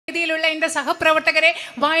എൻ്റെ സഹപ്രവർത്തകരെ,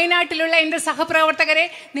 വയനാട്ടിലുള്ള എൻ്റെ സഹപ്രവർത്തകരെ,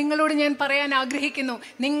 നിങ്ങളോട് ഞാൻ പറയാൻ ആഗ്രഹിക്കുന്നു,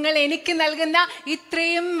 നിങ്ങൾ എനിക്ക് നൽകുന്ന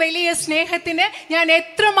ഇത്രയും വലിയ സ്നേഹത്തിന് ഞാൻ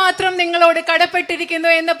എത്രമാത്രം നിങ്ങളോട്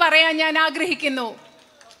കടപ്പെട്ടിരിക്കുന്നു എന്ന് പറയാൻ ഞാൻ ആഗ്രഹിക്കുന്നു.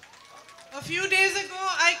 A few days ago,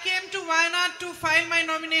 I came to Wayanad to file my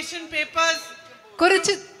nomination papers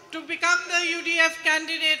to become the UDF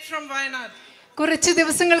candidate from Wayanad. കുറച്ച്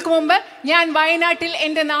ദിവസങ്ങൾക്ക് മുമ്പ് ഞാൻ വയനാട്ടിൽ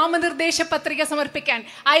എൻ്റെ നാമനിർദ്ദേശ പത്രിക സമർപ്പിക്കാൻ,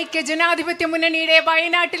 ഐക്യ ജനാധിപത്യ മുന്നണിയുടെ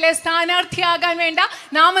വയനാട്ടിലെ സ്ഥാനാർത്ഥിയാകാൻ വേണ്ട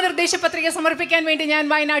നാമനിർദ്ദേശ പത്രിക സമർപ്പിക്കാൻ വേണ്ടി ഞാൻ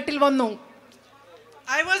വയനാട്ടിൽ വന്നു.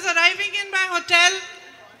 I was arriving in my hotel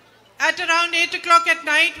at around 8 o'clock at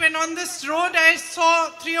night when on this road I saw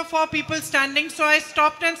 3 or 4 people standing, so I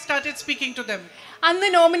stopped and started speaking to them. അന്ന്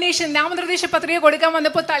നാമനിർദ്ദേശ പത്രിക കൊടുക്കാൻ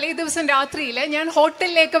വന്നപ്പോൾ തലേ ദിവസം രാത്രിയിൽ ഞാൻ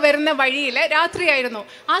ഹോട്ടലിലേക്ക് വരുന്ന വഴിയിൽ രാത്രിയായിരുന്നു.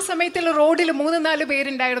 ആ സമയത്തുള്ള റോഡിൽ 3-4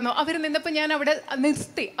 പേരുണ്ടായിരുന്നു. അവർ നിന്നപ്പോൾ ഞാൻ അവിടെ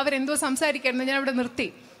നിർത്തി. അവരെന്തോ സംസാരിക്കായിരുന്നു, ഞാൻ അവിടെ നിർത്തി.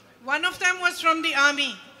 One of them was from the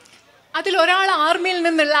army. അതിൽ ഒരാൾ ആർമിയിൽ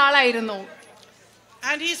നിന്നുള്ള ആളായിരുന്നു.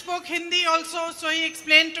 And he spoke Hindi also, so he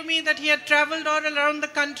explained to me that he had traveled all around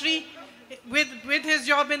the country with his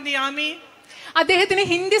job in the army. അദ്ദേഹത്തിന്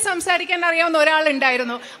ഹിന്ദി സംസാരിക്കാൻ അറിയാവുന്ന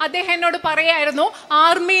ഒരാളുണ്ടായിരുന്നു. അദ്ദേഹം എന്നോട് പറയായിരുന്നു,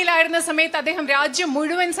 ആർമിയിലായിരുന്ന സമയത്ത് അദ്ദേഹം രാജ്യം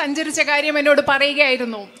മുഴുവൻ സഞ്ചരിച്ച കാര്യം എന്നോട്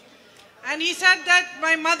പറയുകയായിരുന്നു. And he said that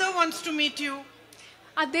my mother wants to meet you.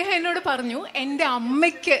 അദ്ദേഹം എന്നോട് പറഞ്ഞു, എൻ്റെ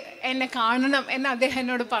അമ്മയ്ക്ക് എന്നെ കാണണം എന്ന് അദ്ദേഹം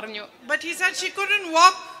എന്നോട് പറഞ്ഞു. But he said she couldn't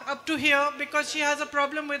walk up to here because she has a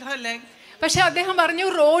problem with her leg. പക്ഷെ അദ്ദേഹം പറഞ്ഞു,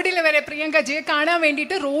 റോഡിൽ വരെ പ്രിയങ്കജിയെ കാണാൻ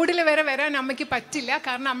വേണ്ടിയിട്ട് റോഡിൽ വരെ വരാൻ അമ്മയ്ക്ക് പറ്റില്ല,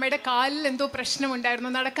 കാരണം അമ്മയുടെ കാലിൽ എന്തോ പ്രശ്നമുണ്ടായിരുന്നു,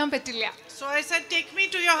 നടക്കാൻ പറ്റില്ല. So I said, take me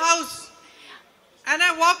to your house. And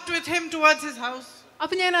I walked with him towards his house.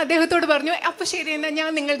 അപ്പോൾ ഞാൻ അദ്ദേഹത്തോട് പറഞ്ഞു, അപ്പോൾ ശരി, എന്നാൽ ഞാൻ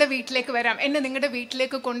നിങ്ങളുടെ വീട്ടിലേക്ക് വരാം, എന്നെ നിങ്ങളുടെ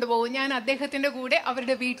വീട്ടിലേക്ക് കൊണ്ടുപോകും. ഞാൻ അദ്ദേഹത്തിൻ്റെ കൂടെ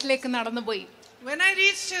അവരുടെ വീട്ടിലേക്ക് നടന്നുപോയി. When I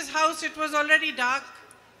reached his house, it was already dark.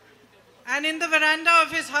 And in the veranda of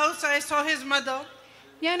his house, I saw his mother.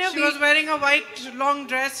 She was wearing a white long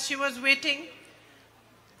dress. She was waiting.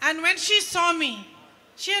 And when she saw me,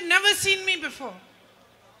 she had never seen me before.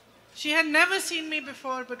 She had never seen me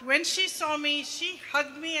before, but when she saw me, she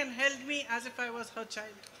hugged me and held me as if I was her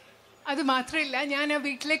child. അത് മാത്രമല്ല, ഞാൻ ആ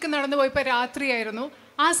വീട്ടിലേക്ക് നടന്നു പോയപ്പോൾ രാത്രിയായിരുന്നു.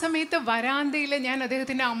 ആ സമയത്ത് വരാന്തയിൽ ഞാൻ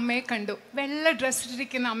അദ്ദേഹത്തിൻ്റെ അമ്മയെ കണ്ടു. വെള്ള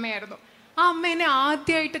ഡ്രസ്സിട്ടിരിക്കുന്ന അമ്മയായിരുന്നു. ആ അമ്മ എന്നെ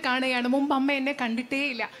ആദ്യമായിട്ട് കാണുകയാണ്. മുമ്പ് അമ്മ എന്നെ കണ്ടിട്ടേ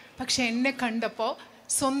ഇല്ല. പക്ഷെ എന്നെ കണ്ടപ്പോൾ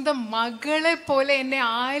സ്വന്തം മകളെ പോലെ എന്നെ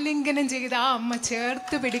ആലിംഗനം ചെയ്ത് ആ അമ്മ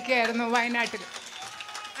ചേർത്ത് പിടിക്കുകയായിരുന്നു വയനാട്ടിൽ.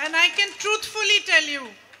 And I can truthfully tell you,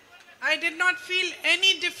 I did not feel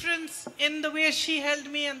any difference in the way she held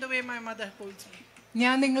me and the way my mother holds me.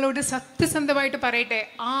 ഞാൻ നിങ്ങളോട് സത്യസന്ധമായിട്ട് പറയട്ടെ,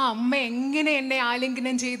 ആ അമ്മ എങ്ങനെ എന്നെ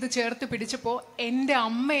ആലിംഗനം ചെയ്ത് ചേർത്ത് പിടിച്ചപ്പോൾ എൻ്റെ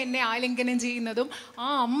അമ്മ എന്നെ ആലിംഗനം ചെയ്യുന്നതും ആ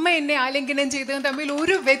അമ്മ എന്നെ ആലിംഗനം ചെയ്തതും തമ്മിൽ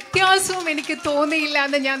ഒരു വ്യത്യാസവും എനിക്ക് തോന്നിയില്ല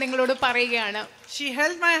എന്ന് ഞാൻ നിങ്ങളോട് പറയുകയാണ്. She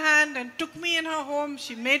held my hand and took me in her home.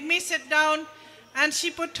 She made me sit down and she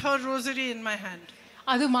put her rosary in my hand.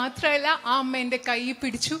 അതുമാത്രമല്ല, ആ അമ്മ എൻ്റെ കൈ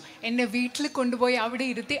പിടിച്ചു എന്നെ വീട്ടിൽ കൊണ്ടുപോയി അവിടെ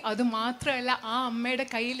ഇരുത്തി. അതുമാത്രമല്ല, ആ അമ്മയുടെ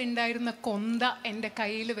കയ്യിലുണ്ടായിരുന്ന കൊന്ത എൻ്റെ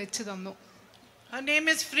കയ്യിൽ വെച്ച് തന്നു. Her name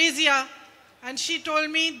is Frisia and she told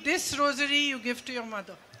me, this rosary you give to your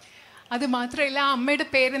mother. അത് മാത്രമല്ല, ആ അമ്മയുടെ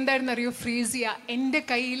പേരെന്തായിരുന്നു അറിയോ? ഫ്രീസിയ. എൻ്റെ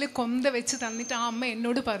കയ്യിൽ കൊന്ത വെച്ച് തന്നിട്ട് ആ അമ്മ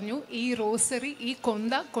എന്നോട് പറഞ്ഞു, ഈ റോസറി, ഈ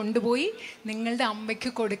കൊന്ത കൊണ്ടുപോയി നിങ്ങളുടെ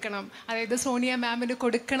അമ്മയ്ക്ക് കൊടുക്കണം, അതായത് സോണിയ മാമിന്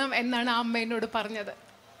കൊടുക്കണം എന്നാണ് ആ അമ്മ എന്നോട് പറഞ്ഞത്.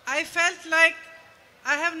 I felt like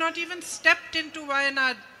I have not even stepped into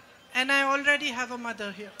Wayanad and I already have a mother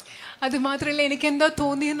here. അത് മാത്രമല്ല, എനിക്ക് എന്താ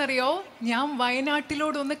തോന്നിയെന്നറിയോ? ഞാൻ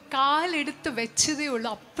വയനാട്ടിലോടൊന്ന് കാലെടുത്ത് വെച്ചതേ ഉള്ളൂ,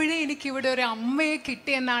 അപ്പോഴേ എനിക്ക് ഇവിടെ ഒരു അമ്മയെ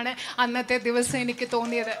കിട്ടിയെന്നാണ് അന്നത്തെ ദിവസം എനിക്ക്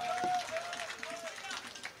തോന്നിയത്.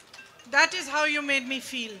 That is how you made me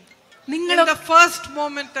feel in the first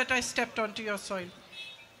moment that I stepped onto your soil.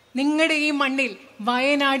 നിങ്ങളുടെ ഈ മണ്ണിൽ,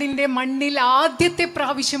 വയനാടിൻ്റെ മണ്ണിൽ ആദ്യത്തെ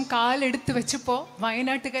പ്രാവശ്യം കാലെടുത്ത് വെച്ചപ്പോൾ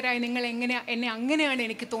വയനാട്ടുകാരായി നിങ്ങൾ എന്നെ അങ്ങനെയാണ്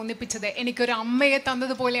എനിക്ക് തോന്നിപ്പിച്ചത്. എനിക്കൊരു അമ്മയെ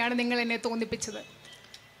തന്നതുപോലെയാണ് നിങ്ങൾ എന്നെ തോന്നിപ്പിച്ചത്.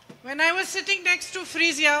 When I was sitting next to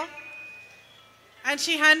Frisia and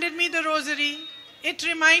she handed me the rosary, it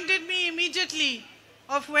reminded me immediately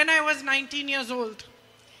of when I was 19 years old.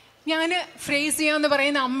 ഞാൻ ഫ്രേസിയ എന്ന്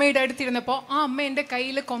പറയുന്ന അമ്മയുടെ അടുത്തിരുന്നപ്പോൾ ആ അമ്മ എൻ്റെ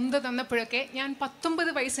കയ്യിൽ കൊന്ത തന്നപ്പോഴൊക്കെ ഞാൻ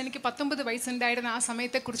 19 വയസ്സ്, എനിക്ക് 19 വയസ്സുണ്ടായിരുന്ന ആ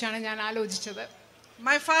സമയത്തെക്കുറിച്ചാണ് ഞാൻ ആലോചിച്ചത്.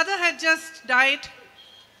 My father had just died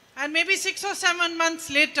and maybe 6 or 7 months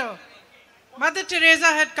later, Mother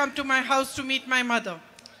Teresa had come to my house to meet my mother.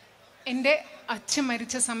 എൻ്റെ അച്ഛൻ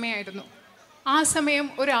മരിച്ച സമയമായിരുന്നു. ആ സമയം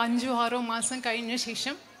ഒരു 5-6 മാസം കഴിഞ്ഞ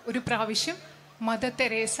ശേഷം ഒരു പ്രാവശ്യം മദർ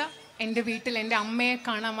തെരേസ എൻ്റെ വീട്ടിൽ എൻ്റെ അമ്മയെ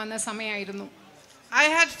കാണാൻ വന്ന സമയമായിരുന്നു. I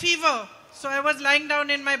had fever, so I was lying down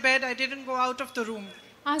in my bed. I didn't go out of the room.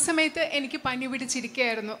 ആ സമയത്ത് എനിക്ക് പനി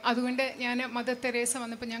പിടിച്ചിരിക്കുകയായിരുന്നു. അതുകൊണ്ട് ഞാൻ മദർ തെരേസ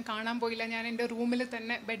വന്നപ്പോൾ ഞാൻ കാണാൻ പോയില്ല. ഞാൻ എൻ്റെ റൂമിൽ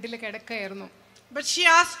തന്നെ ബെഡിൽ കിടക്കുകയായിരുന്നു. But she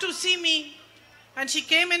asked to see me And she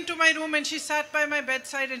came into my room and she sat by my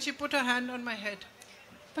bedside and she put her hand on my head.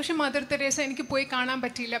 പക്ഷെ മദർ തെരേസ എനിക്ക് പോയി കാണാൻ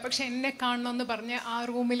പറ്റിയില്ല. പക്ഷെ എന്നെ കാണണമെന്ന് പറഞ്ഞ് ആ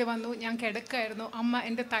റൂമിൽ വന്നു. ഞാൻ കിടക്കായിരുന്നു. അമ്മ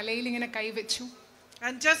എൻ്റെ തലയിൽ ഇങ്ങനെ കൈവച്ചു.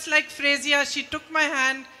 And just like Frezia, she took my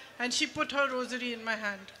hand and she put her rosary in my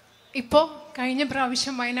hand. ഇപ്പോൾ കഴിഞ്ഞ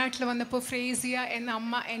പ്രാവശ്യം വയനാട്ടിൽ വന്നപ്പോൾ ഫ്രേസിയ എന്ന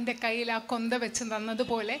അമ്മ എൻ്റെ കയ്യിൽ ആ കൊന്ത വെച്ച്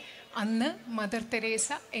തന്നതുപോലെ അന്ന് മദർ തെരേസ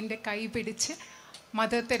എൻ്റെ കൈ പിടിച്ച്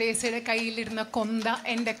മദർ തെരേസയുടെ കയ്യിലിരുന്ന കൊന്ത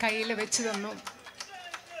എൻ്റെ കയ്യിൽ വെച്ച് തന്നു.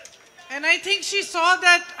 And I think she saw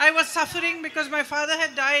that I was suffering because my father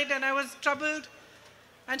had died and I was troubled.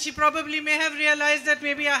 And she probably may have realized that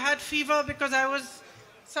maybe I had fever because I was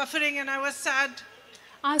suffering and I was sad.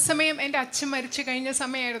 ആ സമയം എൻ്റെ അച്ഛൻ മരിച്ചു കഴിഞ്ഞ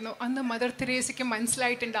സമയമായിരുന്നു. അന്ന് mother തെരേസയ്ക്ക്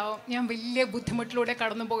മനസ്സിലായിട്ടുണ്ടാവും ഞാൻ വലിയ ബുദ്ധിമുട്ടിലൂടെ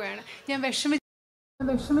കടന്നു പോവുകയാണ്, ഞാൻ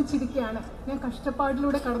വിഷമിച്ചിരിക്കുകയാണ്, ഞാൻ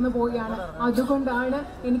കഷ്ടപ്പാടിലൂടെ കടന്നു പോവുകയാണ്, അതുകൊണ്ടാണ്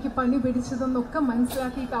എനിക്ക് പനി പിടിച്ചതെന്നൊക്കെ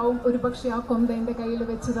മനസ്സിലാക്കിയിട്ടാവും ഒരുപക്ഷെ ആ കൊന്ത എൻ്റെ കയ്യിൽ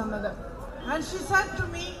വെച്ച് തന്നത്. And she said to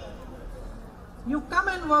me, "You come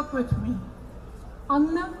and work with me."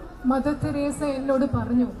 അന്ന് മദർ തെരേസ എന്നോട്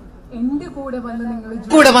പറഞ്ഞു, എൻ്റെ കൂടെ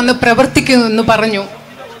വന്ന് പ്രവർത്തിക്കുമെന്ന് പറഞ്ഞു.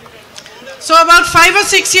 So about 5 or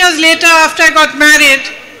 6 years later, after I got married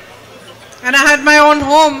and I had my own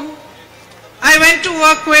home, I went to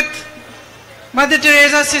work with Mother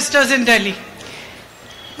Teresa's sisters in Delhi.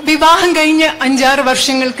 വിവാഹം കഴിഞ്ഞ് 5-6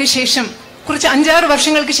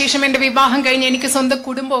 വർഷങ്ങൾക്ക് ശേഷം എൻ്റെ വിവാഹം കഴിഞ്ഞ് എനിക്ക് സ്വന്തം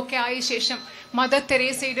കുടുംബമൊക്കെ ആയ ശേഷം മദർ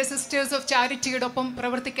തെരേസയുടെ സിസ്റ്റേഴ്സ് ഓഫ് ചാരിറ്റിയോടൊപ്പം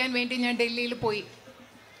പ്രവർത്തിക്കാൻ വേണ്ടി ഞാൻ ഡൽഹിയിൽ പോയി.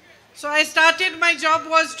 So I started, my job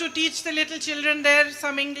was to teach the little children there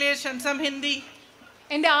some English and some Hindi.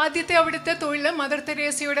 എൻ്റെ ആദ്യത്തെ അവിടുത്തെ തൊഴിൽ മദർ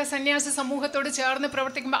തെരേസയുടെ സന്യാസ സമൂഹത്തോട് ചേർന്ന്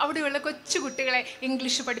പ്രവർത്തിക്കുമ്പോൾ അവിടെയുള്ള കൊച്ചു കുട്ടികളെ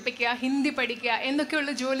ഇംഗ്ലീഷ് പഠിപ്പിക്കുക, ഹിന്ദി പഠിക്കുക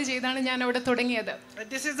എന്നൊക്കെയുള്ള ജോലി ചെയ്താണ് ഞാൻ അവിടെ തുടങ്ങിയത്.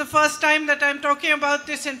 This is the first time that I'm talking about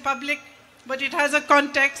this in public, but it has a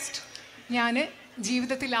context. ഞാൻ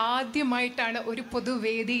ജീവിതത്തിൽ ആദ്യമായിട്ടാണ് ഒരു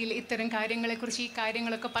പൊതുവേദിയിൽ ഇത്തരം കാര്യങ്ങളെക്കുറിച്ച് ഈ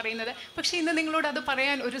കാര്യങ്ങളൊക്കെ പറയുന്നത്. പക്ഷേ ഇന്ന് നിങ്ങളോട് അത്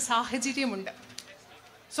പറയാൻ ഒരു സാഹചര്യമുണ്ട്.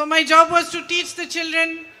 So my job was to teach the children,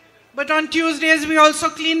 but on Tuesdays we also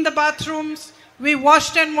cleaned the bathrooms. We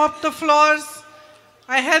washed and mopped the floors.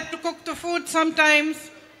 I helped to cook the food sometimes.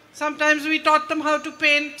 Sometimes we taught them how to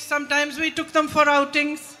paint. Sometimes we took them for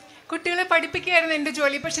outings. കുട്ടികളെ പഠിപ്പിക്കുകയായിരുന്നു എൻ്റെ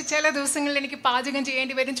ജോലി. പക്ഷെ ചില ദിവസങ്ങളിൽ എനിക്ക് പാചകം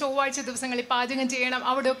ചെയ്യേണ്ടി വരും. ചൊവ്വാഴ്ച ദിവസങ്ങളിൽ പാചകം ചെയ്യണം,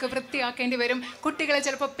 അവിടെയൊക്കെ വൃത്തിയാക്കേണ്ടി വരും. കുട്ടികളെ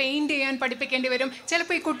ചിലപ്പോൾ പെയിൻറ് ചെയ്യാൻ പഠിപ്പിക്കേണ്ടി വരും,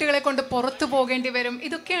 ചിലപ്പോൾ ഈ കുട്ടികളെ കൊണ്ട് പുറത്തു പോകേണ്ടി വരും.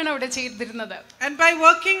 ഇതൊക്കെയാണ് അവിടെ ചെയ്തിരുന്നത്. And by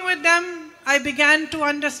working with them, I began to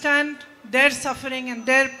understand their suffering and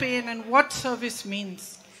their pain and what service means.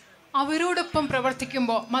 അവരോടൊപ്പം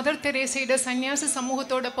പ്രവർത്തിക്കുമ്പോൾ, മദർ തെരേസയുടെ സന്യാസ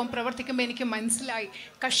സമൂഹത്തോടൊപ്പം പ്രവർത്തിക്കുമ്പോൾ എനിക്ക് മനസ്സിലായി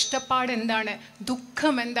കഷ്ടപ്പാട് എന്താണ്,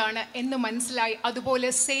 ദുഃഖം എന്താണ് എന്ന് മനസ്സിലായി. അതുപോലെ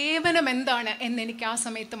സേവനം എന്താണ് എന്ന് എനിക്ക് ആ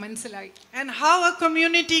സമയത്ത് മനസ്സിലായി. And how a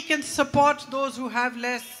community can support those who have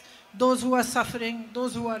less, those who are suffering,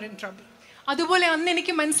 those who are in trouble. അതുപോലെ അന്ന്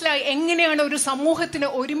എനിക്ക് മനസ്സിലായി എങ്ങനെയാണ് ഒരു സമൂഹത്തിന്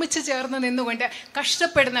ഒരുമിച്ച് ചേർന്ന് നിന്നുകൊണ്ട്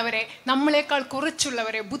കഷ്ടപ്പെടുന്നവരെ, നമ്മളെക്കാൾ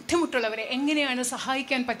കുറച്ചുള്ളവരെ, ബുദ്ധിമുട്ടുള്ളവരെ എങ്ങനെയാണ്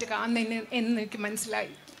സഹായിക്കാൻ പറ്റുക എന്ന് എനിക്ക്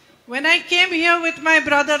മനസ്സിലായി. When I came here with my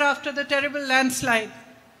brother after the terrible landslide,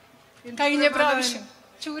 കഴിഞ്ഞ പ്രാവശ്യം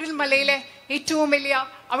ചൂരൽ മലയിലെ ഏറ്റവും വലിയ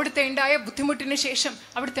അവിടുത്തെ ഉണ്ടായ ബുദ്ധിമുട്ടിന് ശേഷം,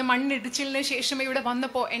 അവിടുത്തെ മണ്ണിടിച്ചിലിന് ശേഷം ഇവിടെ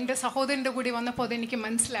വന്നപ്പോൾ, എൻ്റെ സഹോദരൻ്റെ കൂടി വന്നപ്പോൾ അതെനിക്ക്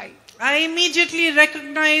മനസ്സിലായി. I immediately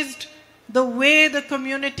recognized the way the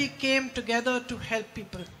community came together to help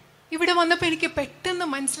people. ഇവിടെ വന്നപ്പോൾ എനിക്ക് പെട്ടെന്ന്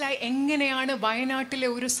മനസ്സിലായി എങ്ങനെയാണ് വയനാട്ടിലെ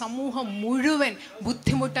ഒരു സമൂഹം മുഴുവൻ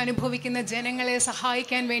ബുദ്ധിമുട്ട് അനുഭവിക്കുന്ന ജനങ്ങളെ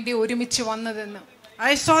സഹായിക്കാൻ വേണ്ടി ഒരുമിച്ച് വന്നതെന്ന്.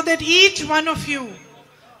 I saw that each one of you,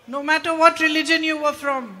 no matter what religion you were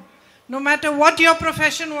from, no matter what your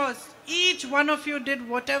profession was, each one of you did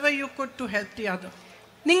whatever you could to help the other.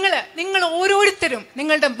 നിങ്ങൾ ഓരോരുത്തരും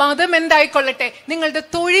നിങ്ങളുടെ മതം എന്തായിക്കൊള്ളട്ടെ, നിങ്ങളുടെ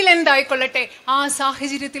തൊഴിൽ എന്തായിക്കൊള്ളട്ടെ, ആ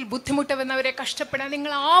സാഹചര്യത്തിൽ ബുദ്ധിമുട്ടുന്നവരെ കഷ്ടപ്പെടാൻ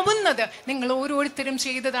നിങ്ങൾ ആവുന്നത് നിങ്ങൾ ഓരോരുത്തരും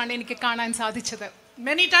ചെയ്തതാണ് എനിക്ക് കാണാൻ സാധിച്ചത്.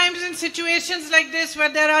 Many times in situations like this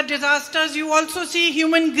where there are disasters, you also see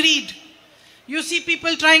human greed. You see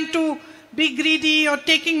people trying to be greedy or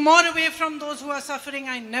taking more away from those who are suffering.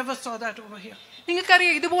 I never saw that over here.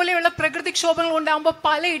 നിങ്ങൾക്കറിയാം, ഇതുപോലെയുള്ള പ്രകൃതിക്ഷോഭങ്ങൾ ഉണ്ടാകുമ്പോൾ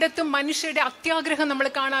പലയിടത്തും മനുഷ്യരുടെ അത്യാഗ്രഹം നമ്മൾ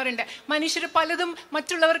കാണാറുണ്ട്. മനുഷ്യർ പലതും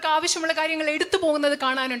മറ്റുള്ളവർക്ക് ആവശ്യമുള്ള കാര്യങ്ങൾ എടുത്തു പോകുന്നത്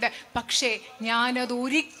കാണാനുണ്ട്. പക്ഷേ ഞാനത്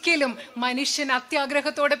ഒരിക്കലും മനുഷ്യൻ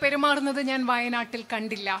അത്യാഗ്രഹത്തോടെ പെരുമാറുന്നത് ഞാൻ വയനാട്ടിൽ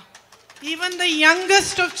കണ്ടില്ല. Even the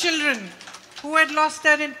youngest of children who had lost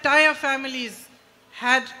their entire families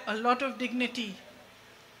had a lot of dignity.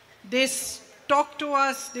 They talked to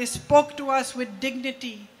us, they spoke to us with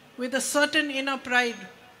dignity, with a certain inner pride,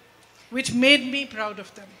 which made me proud of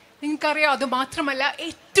them. നിങ്ങൾക്കറിയാം, അത് മാത്രമല്ല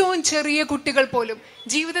ഏറ്റവും ചെറിയ കുട്ടികൾ പോലും,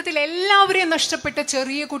 ജീവിതത്തിൽ എല്ലാവരെയും നഷ്ടപ്പെട്ട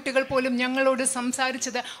ചെറിയ കുട്ടികൾ പോലും ഞങ്ങളോട്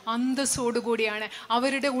സംസാരിച്ചത് അന്തസ്സോടുകൂടിയാണ്.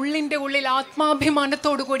 അവരുടെ ഉള്ളിൽ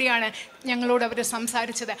ആത്മാഭിമാനത്തോടു കൂടിയാണ് ഞങ്ങളോട് അവർ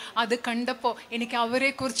സംസാരിച്ചത്. അത് കണ്ടപ്പോൾ എനിക്ക്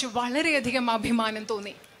അവരെക്കുറിച്ച് വളരെയധികം അഭിമാനം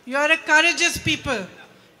തോന്നി. You are a courageous people.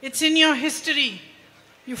 It's in your history.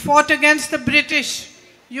 You fought against the British.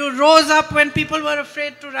 You rose up when people were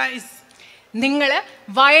afraid to rise. നിങ്ങൾ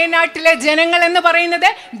വയനാട്ടിലെ ജനങ്ങൾ എന്ന് പറയുന്നത്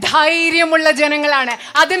ധൈര്യമുള്ള ജനങ്ങളാണ്.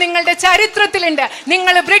 അത് നിങ്ങളുടെ ചരിത്രത്തിലുണ്ട്.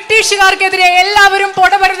 നിങ്ങൾ ബ്രിട്ടീഷുകാർക്കെതിരെ എല്ലാവരും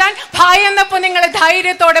പൊടപെടാൻ ഭയന്നപ്പോൾ നിങ്ങൾ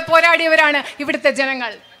ധൈര്യത്തോടെ പോരാടിയവരാണ് ഇവിടുത്തെ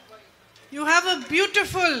ജനങ്ങൾ. You have a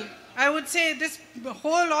beautiful, I would say, this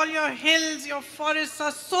whole, all your hills, your forests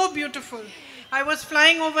are so beautiful. I was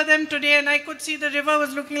flying over them today and I could see the river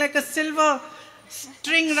was looking like a silver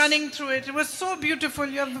string running through it. It was so beautiful.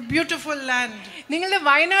 You have a beautiful land. നിങ്ങളുടെ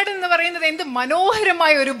വയനാട് എന്ന് പറയുന്നത് എന്ത്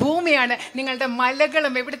മനോഹരമായ ഒരു ഭൂമിയാണ്. നിങ്ങളുടെ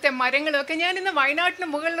മലകളും ഇവിടുത്തെ മരങ്ങളും ഒക്കെ. ഞാൻ ഇന്ന് വയനാട്ടിന്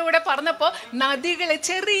മുകളിലൂടെ പറഞ്ഞപ്പോൾ നദികൾ,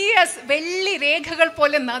 ചെറിയ വെള്ളി രേഖകൾ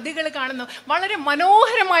പോലെ നദികൾ കാണുന്നു. വളരെ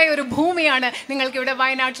മനോഹരമായ ഒരു ഭൂമിയാണ് നിങ്ങൾക്ക് ഇവിടെ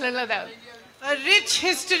വയനാട്ടിലുള്ളത്. A rich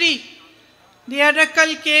history, the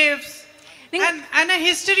Arakal caves, and a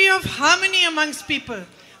history of harmony amongst people,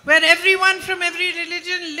 where everyone from every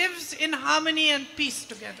religion lives in harmony and peace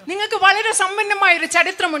together. നിങ്ങൾക്ക് വളരെ സമ്പന്നമായ ഒരു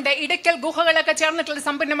ചരിത്രമുണ്ട്. ഇടയ്ക്കൽ ഗുഹകളൊക്കെ ചേർന്നിട്ടുള്ള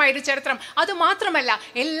സമ്പന്നമായ ഒരു ചരിത്രം. അത് മാത്രമല്ല,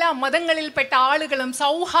 എല്ലാ മതങ്ങളിൽപ്പെട്ട ആളുകളും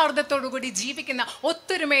സൗഹാർദ്ദത്തോടുകൂടി ജീവിക്കുന്ന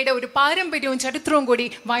ഒത്തൊരുമയുടെ ഒരു പാരമ്പര്യവും ചരിത്രവും കൂടി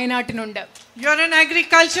വയനാട്ടിനുണ്ട്. You are an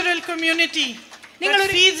agricultural community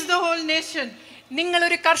that feeds the whole nation.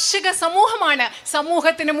 നിങ്ങളൊരു കർഷക സമൂഹമാണ്.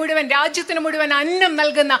 സമൂഹത്തിന് മുഴുവൻ, രാജ്യത്തിന് മുഴുവൻ അന്നം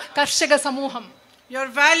നൽകുന്ന കർഷക സമൂഹം. Your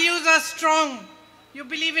values are strong. You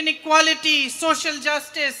believe in equality, social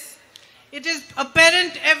justice. It is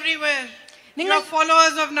apparent everywhere. You are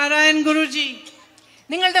followers of Narayan Guruji.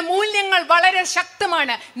 നിങ്ങളുടെ മൂല്യങ്ങൾ വളരെ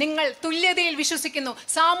ശക്തമാണ്. നിങ്ങൾ തുല്യതയിൽ വിശ്വസിക്കുന്നു,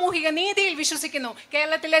 സാമൂഹിക നീതിയിൽ വിശ്വസിക്കുന്നു.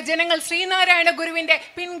 കേരളത്തിലെ ജനങ്ങൾ ശ്രീനാരായണ ഗുരുവിന്റെ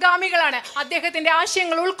പിൻഗാമികളാണ്. അദ്ദേഹത്തിന്റെ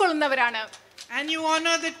ആശയങ്ങൾ ഉൾക്കൊള്ളുന്നവരാണ്. And you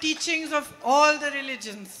honor the teachings of all the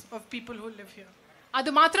religions of people who live here. അത്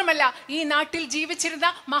മാത്രമല്ല, ഈ നാട്ടിൽ ജീവിച്ചിരുന്ന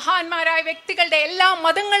മഹാന്മാരായ വ്യക്തികളുടെ എല്ലാ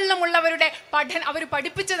മതങ്ങളിലും ഉള്ളവരുടെ അവർ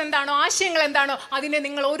പഠിപ്പിച്ചത് എന്താണോ, ആശയങ്ങൾ എന്താണോ, അതിനെ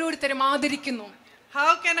നിങ്ങൾ ഓരോരുത്തരും ആദരിക്കുന്നു.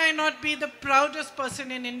 How can I not be the proudest person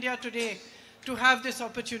in India today to have this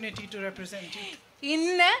opportunity to represent you?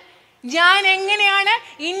 ഇന്ന് ഞാൻ എങ്ങനെയാണ്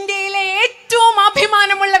ഇന്ത്യയിലെ ഏറ്റവും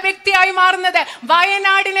അഭിമാനമുള്ള വ്യക്തിയായി മാറുന്നത്?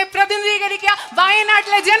 വയനാടിനെ പ്രതിനിധീകരിക്കുക,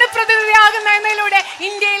 വയനാട്ടിലെ ജനപ്രതിനിധിയാകുന്ന എന്നതിലൂടെ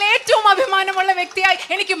ഇന്ത്യയിലെ ഏറ്റവും അഭിമാനമുള്ള വ്യക്തിയായി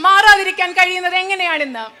എനിക്ക് മാറാതിരിക്കാൻ കഴിയുന്നത്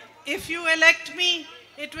എങ്ങനെയാണെന്ന്. If you elect me,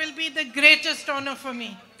 it will be the greatest honor for me.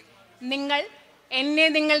 നിങ്ങൾ എന്നെ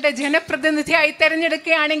നിങ്ങളുടെ ജനപ്രതിനിധിയായി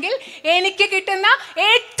തെരഞ്ഞെടുക്കുകയാണെങ്കിൽ എനിക്ക് കിട്ടുന്ന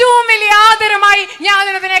ഏറ്റവും വലിയ ആദരമായി ഞാൻ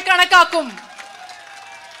അതിനെ കണക്കാക്കും.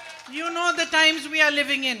 You know the times we are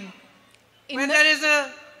living in. When there is a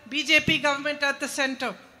BJP government at the center.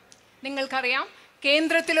 നിങ്ങൾക്കറിയാം,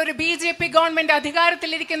 കേന്ദ്രത്തിൽ ഒരു BJP ഗവൺമെന്റ്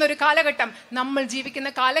അധികാരത്തിലിരിക്കുന്ന ഒരു കാലഘട്ടം, നമ്മൾ ജീവിക്കുന്ന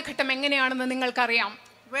കാലഘട്ടം എങ്ങനെയാണെന്ന് നിങ്ങൾക്കറിയാം.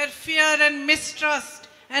 Where fear and mistrust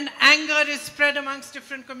and anger is spread amongst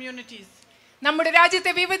different communities. നമ്മുടെ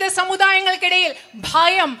രാജ്യത്തെ വിവിധ സമുദായങ്ങൾക്കിടയിൽ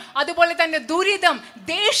ഭയം, അതുപോലെ തന്നെ ദുരിതം,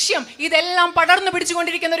 ദേഷ്യം, ഇതെല്ലാം പടർന്നു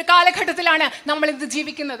പിടിച്ചുകൊണ്ടിരിക്കുന്ന ഒരു കാലഘട്ടത്തിലാണ് നമ്മൾ ഇന്ന്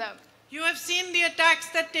ജീവിക്കുന്നത്. You have seen the attacks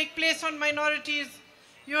that take place on minorities.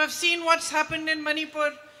 You have seen what's happened in Manipur.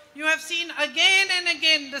 You have seen again and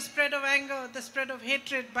again the spread of anger, the spread of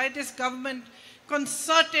hatred by this government,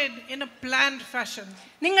 concerted in a planned fashion.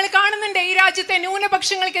 നിങ്ങൾ കാണുന്നുണ്ട് ഈ രാജ്യത്തെ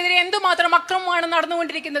ന്യൂനപക്ഷങ്ങൾക്കെതിരെ എന്തുമാത്രം അക്രമമാണ്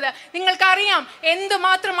നടന്നുകൊണ്ടിരിക്കുന്നത്. നിങ്ങൾക്കറിയാം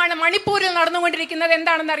എന്തുമാത്രമാണ് മണിപ്പൂരിൽ നടന്നുകൊണ്ടിരിക്കുന്നത്.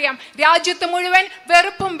 എന്താണെന്നറിയാം, രാജ്യത്ത് മുഴുവൻ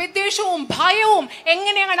വെറുപ്പും വിദ്വേഷവും ഭയവും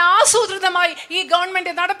എങ്ങനെയാണ് ആസൂത്രിതമായി ഈ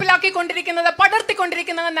ഗവൺമെന്റ് നടപ്പിലാക്കിക്കൊണ്ടിരിക്കുന്നത്,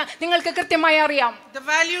 പടർത്തിക്കൊണ്ടിരിക്കുന്നതെന്ന് നിങ്ങൾക്ക് കൃത്യമായി അറിയാം. The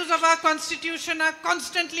values of our constitution are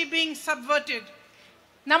constantly being subverted.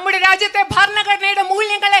 നമ്മുടെ രാജ്യത്തെ ഭരണഘടനയുടെ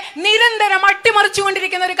മൂല്യങ്ങളെ നിരന്തരം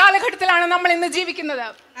അട്ടിമറിച്ചുകൊണ്ടിരിക്കുന്ന ഒരു കാലഘട്ടത്തിലാണ് നമ്മൾ ഇന്ന് ജീവിക്കുന്നത്.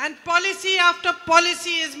 And policy after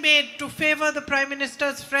policy is made to favor the prime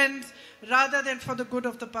minister's friends rather than for the good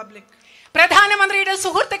of the public. പ്രധാനമന്ത്രിയുടെ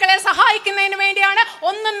സുഹൃത്തുക്കളെ സഹായിക്കുന്നതിന് വേണ്ടിയാണ്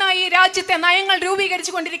ഒന്നൊന്നായി ഈ രാജ്യത്തെ നയങ്ങൾ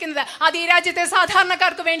രൂപീകരിച്ചുകൊണ്ടിരിക്കുന്നത്. അത് ഈ രാജ്യത്തെ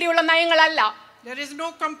സാധാരണക്കാർക്ക് വേണ്ടിയുള്ള നയങ്ങളല്ല. There is no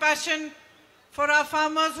compassion for our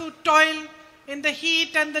farmers who toil in the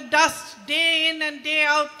heat and the dust day in and day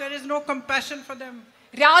out. There is no compassion for them.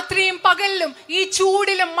 രാത്രിയും പകലിലും ഈ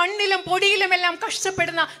ചൂടിലും മണ്ണിലും പൊടിയിലും എല്ലാം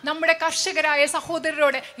കഷ്ടപ്പെടുന്ന നമ്മുടെ കർഷകരായ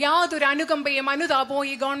സഹോദരരോട് യാതൊരു അനുകമ്പയും അനുതാപവും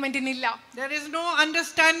ഈ ഗവൺമെന്റിനില്ല. There is no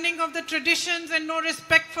understanding of the traditions and no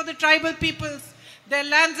respect for the tribal peoples. Their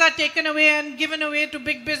lands are taken away and given away to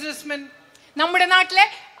big businessmen. നമ്മുടെ നാട്ടിലെ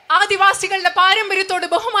ആദിവാസികളുടെ പാരമ്പര്യത്തോട്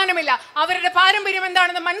ബഹുമാനമില്ല. അവരുടെ പാരമ്പര്യം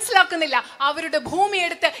എന്താണെന്ന് മനസ്സിലാക്കുന്നില്ല. അവരുടെ ഭൂമി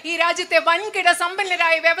എടുത്ത് ഈ രാജ്യത്തെ വൻകിട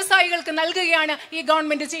സമ്പന്നരായ വ്യവസായികൾക്ക് നൽകുകയാണ് ഈ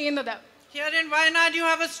ഗവൺമെന്റ് ചെയ്യുന്നത്. Here in Wayanad, you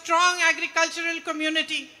have a strong agricultural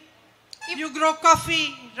community. You grow coffee,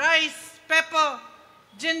 rice, pepper,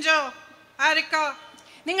 ginger, areca.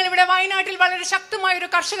 നിങ്ങൾ ഇവിടെ വയനാട്ടിൽ വളരെ ശക്തമായ ഒരു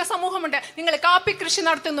കർഷക സമൂഹമുണ്ട്. നിങ്ങൾ കാപ്പി കൃഷി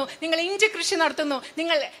നടത്തുന്നു, നിങ്ങൾ ഇഞ്ചി കൃഷി നടത്തുന്നു,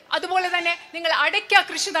 നിങ്ങൾ അതുപോലെ തന്നെ നിങ്ങൾ അടയ്ക്ക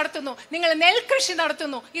കൃഷി നടത്തുന്നു, നിങ്ങൾ നെൽകൃഷി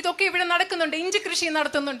നടത്തുന്നു. ഇതൊക്കെ ഇവിടെ നടക്കുന്നുണ്ട്. ഇഞ്ചി കൃഷി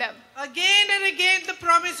നടത്തുന്നുണ്ട്. Again and again the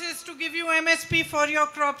promises to give you MSP for your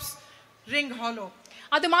crops ring hollow.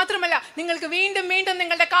 അത് മാത്രമല്ല, നിങ്ങൾക്ക് വീണ്ടും വീണ്ടും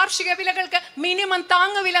നിങ്ങളുടെ കാർഷിക വിലകൾക്ക് മിനിമം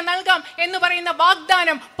താങ്ങുവില നൽകാം എന്ന് പറയുന്ന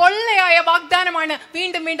വാഗ്ദാനം പൊള്ളയായ വാഗ്ദാനമാണ്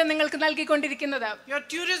വീണ്ടും വീണ്ടും നിങ്ങൾക്ക് നൽകിക്കൊണ്ടിരിക്കുന്നത്. Your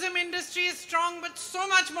tourism industry is strong, but so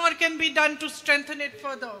much more can be done to strengthen it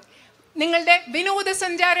further. നിങ്ങളുടെ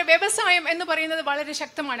വിനോദസഞ്ചാര വ്യവസായം എന്ന് പറയുന്നത് വളരെ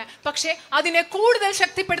ശക്തമാണ്. പക്ഷേ അതിനെ കൂടുതൽ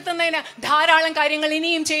ശക്തിപ്പെടുത്തുന്നതിന് ധാരാളം കാര്യങ്ങൾ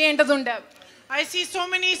ഇനിയും ചെയ്യേണ്ടതുണ്ട്. I see so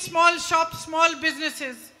many small shops, small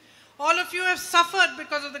businesses. All of you have suffered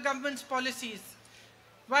because of the government's policies.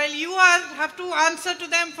 While you have to answer to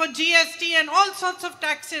them for GST and all sorts of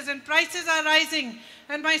taxes, and prices are rising,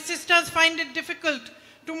 and my sisters find it difficult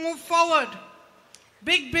to move forward.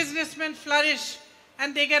 Big businessmen flourish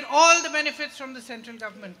and they get all the benefits from the central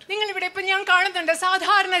government. നിങ്ങൾ ഇവിടെ ഇപ്പൊ ഞാൻ കാണുന്നുണ്ട്,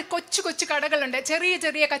 സാധാരണ കൊച്ചു കൊച്ചു കടകളുണ്ട്, ചെറിയ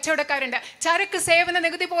ചെറിയ കച്ചവടക്കാരുണ്ട്. ചരക്ക് സേവന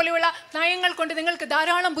നികുതി പോലെയുള്ള നയങ്ങൾ കൊണ്ട് നിങ്ങൾക്ക്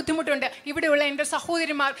ധാരാളം ബുദ്ധിമുട്ടുണ്ട്. ഇവിടെയുള്ള എൻ്റെ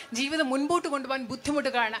സഹോദരിമാർ ജീവിതം മുൻപോട്ട് കൊണ്ടുപോകാൻ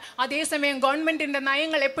ബുദ്ധിമുട്ടുകയാണ്. അതേസമയം ഗവൺമെന്റിന്റെ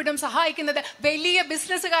നയങ്ങൾ എപ്പോഴും സഹായിക്കുന്നത് വലിയ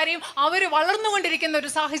ബിസിനസ്സുകാരെയും അവർ വളർന്നുകൊണ്ടിരിക്കുന്ന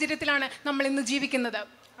ഒരു സാഹചര്യത്തിലാണ് നമ്മൾ ഇന്ന് ജീവിക്കുന്നത്.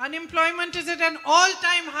 Unemployment is at an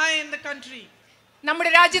all-time high in the country. നമ്മുടെ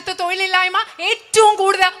രാജ്യത്ത് തൊഴിലില്ലായ്മ ഏറ്റവും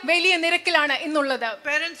കൂടുതൽ വലിയ നിരക്കിലാണ് ഇന്നുള്ളത്.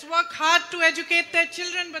 Parents work hard to educate their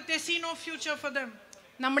children, but they see no future for them.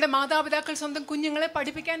 നമ്മുടെ മാതാപിതാക്കൾ സ്വന്തം കുഞ്ഞുങ്ങളെ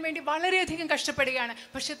പഠിപ്പിക്കാൻ വേണ്ടി വളരെയധികം കഷ്ടപ്പെടുകയാണ്.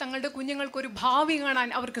 പക്ഷെ തങ്ങളുടെ കുഞ്ഞുങ്ങൾക്ക് ഒരു ഭാവി കാണാൻ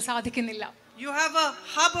അവർക്ക് സാധിക്കുന്നില്ല. You have a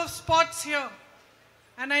hub of sports here,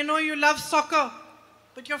 and I know you love soccer,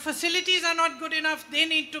 but your facilities are not good enough. They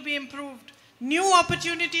need to be improved. New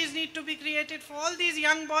opportunities need to be created for all these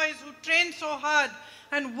young boys who train so hard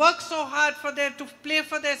and work so hard to play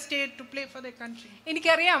for their state, to play for their country.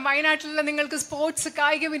 എനിക്കറിയാം വയനാട്ടിലുള്ള നിങ്ങൾക്ക് sports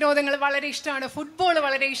കായിക വിനോദങ്ങൾ വളരെ ഇഷ്ടമാണ്, football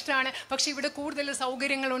വളരെ ഇഷ്ടമാണ്. പക്ഷെ ഇവിടെ കൂടുതൽ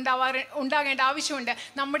സൗകര്യങ്ങൾ ഉണ്ടാകേണ്ട ആവശ്യമുണ്ട്.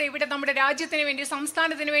 നമ്മുടെ രാജ്യത്തിന് വേണ്ടി,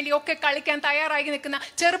 സംസ്ഥാനത്തിന് വേണ്ടി ഒക്കെ കളിക്കാൻ തയ്യാറായി നിൽക്കുന്ന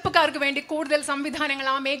ചെറുപ്പക്കാർക്ക് വേണ്ടി കൂടുതൽ സംവിധാനങ്ങൾ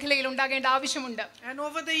ആ മേഖലയിൽ ഉണ്ടാകേണ്ട ആവശ്യമുണ്ട്. And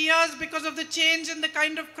over the years, because of the change in the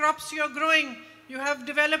kind of crops you are growing, you have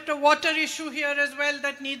developed a water issue here as well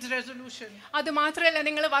that needs resolution. അത് മാത്രമല്ല,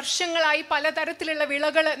 നിങ്ങൾ വർഷങ്ങളായി പലതരത്തിലുള്ള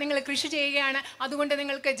വിളകൾ നിങ്ങൾ കൃഷി ചെയ്യുകയാണ്. അതുകൊണ്ട്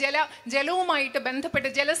നിങ്ങൾക്ക് ജലവുമായിട്ട് ബന്ധപ്പെട്ട്,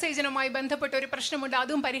 ജലസേചനവുമായി ബന്ധപ്പെട്ട ഒരു പ്രശ്നമുണ്ട്.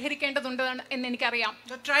 അതും പരിഹരിക്കേണ്ടതുണ്ടെന്ന് എന്ന് എനിക്കറിയാം.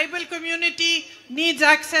 The tribal community needs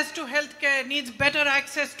access to healthcare, needs better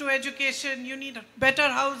access to education. You need better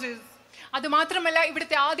houses. അത് മാത്രമല്ല,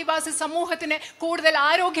 ഇവിടുത്തെ ആദിവാസി സമൂഹത്തിന് കൂടുതൽ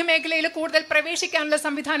ആരോഗ്യ മേഖലയിൽ കൂടുതൽ പ്രവേശിക്കാനുള്ള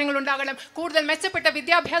സംവിധാനങ്ങൾ ഉണ്ടാകണം, കൂടുതൽ മെച്ചപ്പെട്ട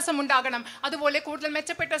വിദ്യാഭ്യാസം ഉണ്ടാകണം, അതുപോലെ കൂടുതൽ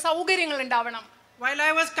മെച്ചപ്പെട്ട സൗകര്യങ്ങൾ ഉണ്ടാവണം. While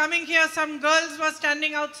I was coming here, some girls were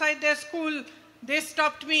standing outside their school. They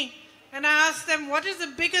stopped me and I asked them, what is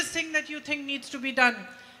the biggest thing that you think needs to be done?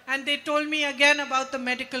 And they told me again about the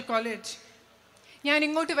medical college. ഞാൻ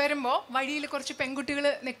ഇങ്ങോട്ട് വരുമ്പോൾ വഴിയിൽ കുറച്ച് പെൺകുട്ടികൾ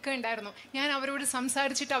നിൽക്കുന്നുണ്ടായിരുന്നു. ഞാൻ അവരോട്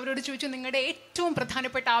സംസാരിച്ചിട്ട് അവരോട് ചോദിച്ചു, നിങ്ങളുടെ ഏറ്റവും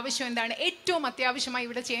പ്രധാനപ്പെട്ട ആവശ്യം എന്താണ്, ഏറ്റവും അത്യാവശ്യമായി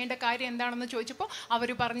ഇവിടെ ചെയ്യേണ്ട കാര്യം എന്താണെന്ന് ചോദിച്ചപ്പോൾ അവർ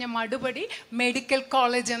പറഞ്ഞ മറുപടി മെഡിക്കൽ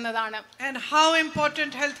കോളേജ് എന്നതാണ്. And how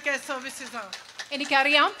important healthcare services are.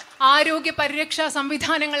 എനിക്കറിയാം ആരോഗ്യ പരിരക്ഷാ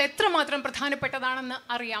സംവിധാനങ്ങൾ എത്രമാത്രം പ്രധാനപ്പെട്ടതാണെന്ന്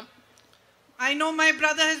അറിയാം. I know my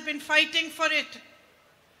brother has been fighting for it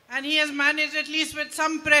and he has managed, at least with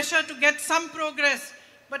some pressure, to get some progress.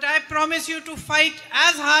 But I promise you to fight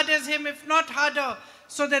as hard as him, if not harder,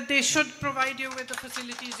 so that they should provide you with the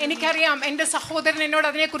facilities. എനിക്കറിയാം, എൻ്റെ സഹോദരൻ എന്നോട്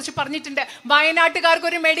അതിനെക്കുറിച്ച് പറഞ്ഞിട്ടുണ്ട്. വയനാട്ടുകാർക്ക്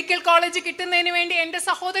ഒരു medical college കിട്ടുന്നതിന് വേണ്ടി എൻ്റെ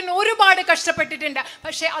സഹോദരൻ ഒരുപാട് കഷ്ടപ്പെട്ടിട്ടുണ്ട്.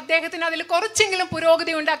 പക്ഷേ അദ്ദേഹത്തിന് അതിൽ കുറച്ചെങ്കിലും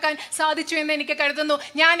പുരോഗതി ഉണ്ടാക്കാൻ സാധിച്ചു എന്ന് എനിക്ക് കരുതുന്നു.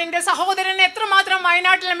 ഞാൻ എൻ്റെ സഹോദരനെ എത്രമാത്രം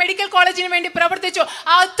വയനാട്ടിലെ മെഡിക്കൽ കോളേജിന് വേണ്ടി പ്രവർത്തിച്ചു,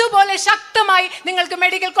 അതുപോലെ ശക്തമായി നിങ്ങൾക്ക്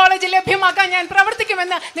മെഡിക്കൽ കോളേജ് ലഭ്യമാക്കാൻ ഞാൻ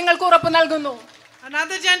പ്രവർത്തിക്കുമെന്ന് നിങ്ങൾക്ക് ഉറപ്പ് നൽകുന്നു.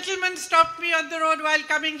 Another gentleman stopped me on the road while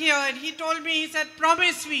coming here and he told me, he said,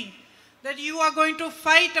 promise me that you are going to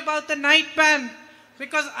fight about the night ban,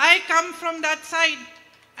 because I come from that side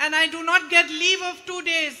and I do not get leave of 2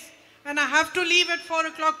 days and I have to leave at 4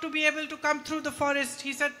 o'clock to be able to come through the forest.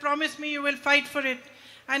 He said, promise me you will fight for it.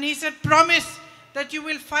 And he said, promise that you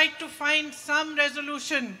will fight to find some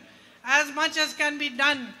resolution, as much as can be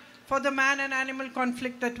done, for the man and animal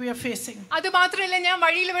conflict that we are facing. അത് മാത്രമല്ല, ഞാൻ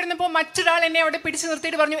വഴിയിൽ വരുന്നപ്പോൾ മറ്റൊരാൾ എന്നെ അവിടെ പിടിച്ചു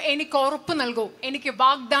നിർത്തിയിട്ട് പറഞ്ഞു, എനിക്ക് ഉറപ്പ് നൽകൂ, എനിക്ക്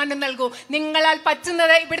വാഗ്ദാനം നൽകൂ, നിങ്ങളാൽ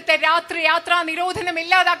പറ്റുന്നത് ഇവിടുത്തെ രാത്രി യാത്രാ നിരോധനം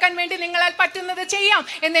ഇല്ലാതാക്കാൻ വേണ്ടി നിങ്ങളാൽ പറ്റുന്നത് ചെയ്യാം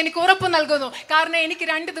എന്ന് എനിക്ക് ഉറപ്പ് നൽകുന്നു. കാരണം എനിക്ക്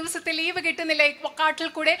 2 ദിവസത്തെ ലീവ് കിട്ടുന്നില്ല, കാട്ടിൽ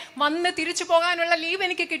കൂടെ വന്ന് തിരിച്ചു പോകാനുള്ള ലീവ്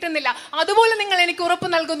എനിക്ക് കിട്ടുന്നില്ല. അതുപോലെ നിങ്ങൾ എനിക്ക് ഉറപ്പ്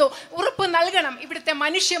നൽകുന്നു, ഉറപ്പ് നൽകണം, ഇവിടുത്തെ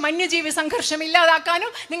വന്യജീവി സംഘർഷം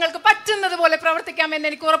ഇല്ലാതാക്കാനും നിങ്ങൾക്ക് പറ്റുന്നത് പോലെ പ്രവർത്തിക്കാമെന്ന്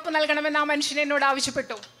എനിക്ക് ഉറപ്പ് നൽകണമെന്ന് ആ മനുഷ്യൻ എന്നോട്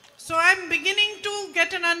ആവശ്യപ്പെട്ടു. So I'm beginning to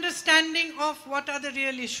get an understanding of what are the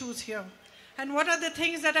real issues here and what are the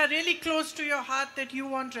things that are really close to your heart that you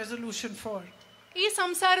want resolution for. ഈ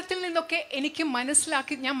സംസാരത്തിൽ നിന്നൊക്കെ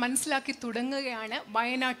ഞാൻ മനസ്സിലാക്കി തുടങ്ങുകയാണ്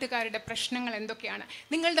വയനാട്ടുകാരുടെ പ്രശ്നങ്ങൾ എന്തൊക്കെയാണ്,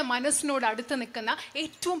 നിങ്ങളുടെ മനസ്സിനോട് അടുത്ത് നിൽക്കുന്ന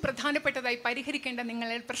ഏറ്റവും പ്രധാനപ്പെട്ടതായി പരിഹരിക്കേണ്ട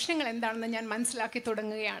നിങ്ങളുടെ പ്രശ്നങ്ങൾ എന്താണെന്ന് ഞാൻ മനസ്സിലാക്കി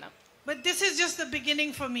തുടങ്ങുകയാണ്. But this is just the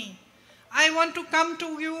beginning for me. I want to come to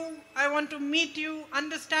you, I want to meet you,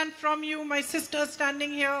 understand from you, my sisters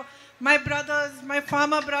standing here, my brothers, my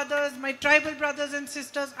farmer brothers, my tribal brothers and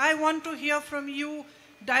sisters. I want to hear from you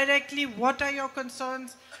directly what are your concerns,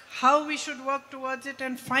 how we should work towards it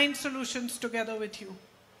and find solutions together with you.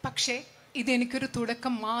 പക്ഷേ ഇതെനിക്കൊരു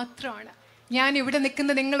തുടക്കം മാത്രമാണ്. ഞാൻ ഇവിടെ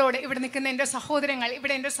നിൽക്കുന്ന നിങ്ങളോട്, ഇവിടെ നിൽക്കുന്ന എൻ്റെ സഹോദരങ്ങൾ,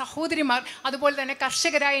 ഇവിടെ എൻ്റെ സഹോദരിമാർ, അതുപോലെ തന്നെ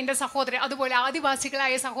കർഷകരായ എൻ്റെ സഹോദരർ, അതുപോലെ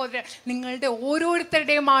ആദിവാസികളായ സഹോദരർ, നിങ്ങളുടെ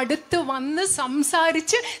ഓരോരുത്തരുടെയും അടുത്ത് വന്ന്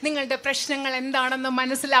സംസാരിച്ച് നിങ്ങളുടെ പ്രശ്നങ്ങൾ എന്താണെന്ന്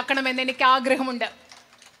മനസ്സിലാക്കണമെന്ന് എനിക്ക് ആഗ്രഹമുണ്ട്.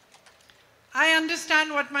 I understand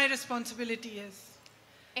what my responsibility is.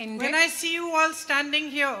 When I see you all standing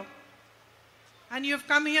here and you have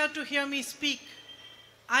come here to hear me speak,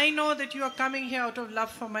 I know that you are coming here out of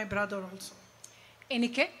love for my brother also.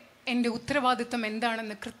 എനിക്ക് എൻ്റെ ഉത്തരവാദിത്വം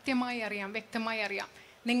എന്താണെന്ന് കൃത്യമായി അറിയാം, വ്യക്തമായി അറിയാം.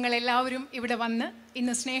 നിങ്ങളെല്ലാവരും ഇവിടെ വന്ന്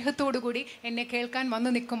ഇന്ന് സ്നേഹത്തോടുകൂടി എന്നെ കേൾക്കാൻ വന്ന്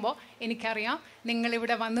നിൽക്കുമ്പോൾ എനിക്കറിയാം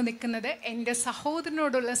നിങ്ങളിവിടെ വന്ന് നിൽക്കുന്നത് എൻ്റെ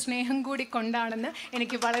സഹോദരനോടുള്ള സ്നേഹം കൂടി കൊണ്ടാണെന്ന്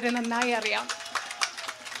എനിക്ക് വളരെ നന്നായി അറിയാം.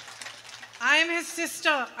 I am his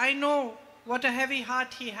sister. I know what a heavy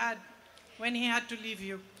heart he had when he had to leave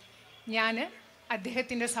you. ഞാൻ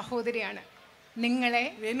അദ്ദേഹത്തിൻ്റെ സഹോദരിയാണ്. നിങ്ങളെ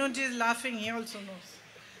Wayanad is laughing, he also knows.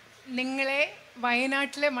 നിങ്ങളെ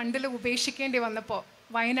വയനാട്ടിലെ മണ്ഡലം ഉപേക്ഷിക്കേണ്ടി വന്നപ്പോൾ,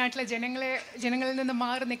 വയനാട്ടിലെ ജനങ്ങളിൽ നിന്ന്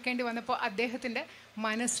മാറി നിൽക്കേണ്ടി വന്നപ്പോൾ അദ്ദേഹത്തിൻ്റെ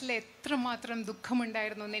മനസ്സിൽ എത്രമാത്രം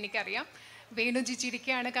ദുഃഖമുണ്ടായിരുന്നു എന്ന് എനിക്കറിയാം. വേണുജി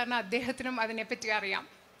ചിരിക്കുകയാണ്, കാരണം അദ്ദേഹത്തിനും അതിനെപ്പറ്റി അറിയാം.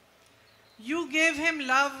 You gave him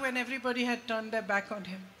love when everybody had turned their back on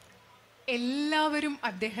him. എല്ലാവരും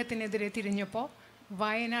അദ്ദേഹത്തിനെതിരെ തിരിഞ്ഞപ്പോൾ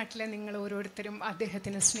വയനാട്ടിലെ നിങ്ങൾ ഓരോരുത്തരും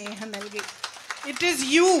അദ്ദേഹത്തിന് സ്നേഹം നൽകി. It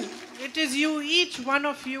is you, each one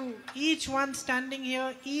of you, each one standing here,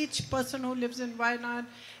 each person who lives in Wayanad,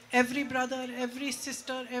 every brother, every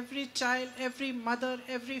sister, every child, every mother,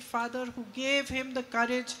 every father who gave him the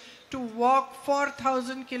courage to walk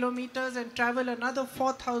 4,000 kilometers and travel another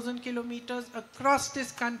 4,000 kilometers across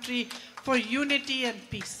this country for unity and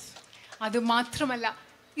peace. അത് മാത്രമല്ല,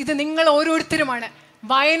 ഇത് നിങ്ങൾ ഓരോരുത്തരുമാണ്,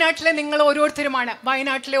 വയനാട്ടിലെ നിങ്ങൾ ഓരോരുത്തരുമാണ്.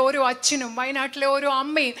 വയനാട്ടിലെ ഓരോ അച്ഛനും, വയനാട്ടിലെ ഓരോ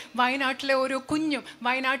അമ്മയും, വയനാട്ടിലെ ഓരോ കുഞ്ഞും,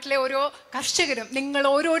 വയനാട്ടിലെ ഓരോ കർഷകരും, നിങ്ങൾ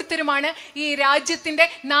ഓരോരുത്തരുമാണ് ഈ രാജ്യത്തിൻ്റെ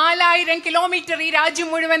 4000 കിലോമീറ്റർ ഈ രാജ്യം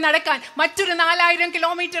മുഴുവൻ നടക്കാൻ, മറ്റൊരു 4000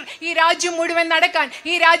 കിലോമീറ്റർ ഈ രാജ്യം മുഴുവൻ നടക്കാൻ,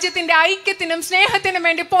 ഈ രാജ്യത്തിൻ്റെ ഐക്യത്തിനും സ്നേഹത്തിനും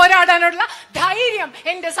വേണ്ടി പോരാടാനുള്ള ധൈര്യം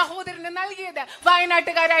എൻ്റെ സഹോദരന് നൽകിയത്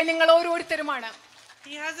വയനാട്ടുകാരായ നിങ്ങൾ ഓരോരുത്തരുമാണ്.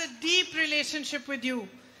 He has a deep relationship with you.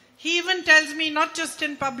 He even tells me, not just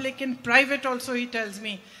in public, in private also he tells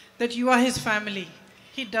me that you are his family.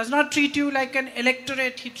 He does not treat you like an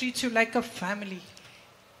electorate, he treats you like a family.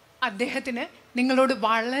 അദ്ദേഹത്തിന് നിങ്ങളോട്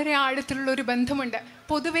വളരെ ആഴത്തിലുള്ള ഒരു ബന്ധമുണ്ട്.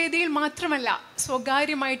 പൊതുവേദിയിൽ മാത്രമല്ല,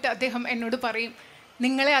 സ്വകാര്യമായിട്ട് അദ്ദേഹം എന്നോട് പറയും,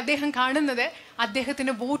 നിങ്ങളെ അദ്ദേഹം കാണുന്നത്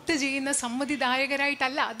അദ്ദേഹത്തിന് വോട്ട് ചെയ്യുന്ന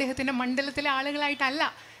സമ്മതിദായകരായിട്ടല്ല, അദ്ദേഹത്തിൻ്റെ മണ്ഡലത്തിലെ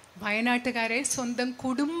ആളുകളായിട്ടല്ല, വയനാട്ടുകാരെ സ്വന്തം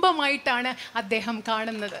കുടുംബമായിട്ടാണ് അദ്ദേഹം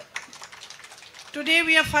കാണുന്നത്. Today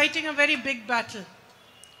we are fighting a very big battle.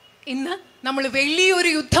 ഇന്ന് നമ്മൾ വലിയൊരു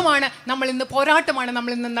യുദ്ധമാണ്, നമ്മൾ ഇന്ന് പോരാട്ടമാണ്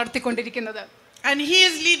നമ്മൾ ഇന്ന് നടത്തിക്കൊണ്ടിരിക്കുന്നത്. And he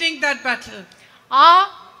is leading that battle. ആ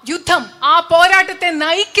യുദ്ധം, ആ പോരാട്ടത്തെ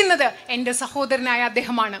നയിക്കുന്നത് എൻ്റെ സഹോദരനായ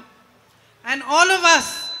അദ്ദേഹമാണ്. And all of us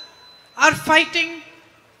are fighting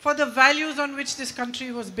for the values on which this country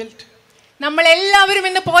was built. നമ്മൾ എല്ലാവരും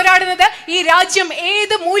ഇന്ന് പോരാടുന്നത് ഈ രാജ്യം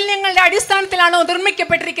ഏത് മൂല്യങ്ങളുടെ അടിസ്ഥാനത്തിലാണോ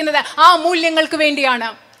നിർമ്മിക്കപ്പെട്ടിരിക്കുന്നത് ആ മൂല്യങ്ങൾക്ക് വേണ്ടിയാണ്.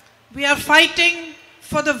 We are fighting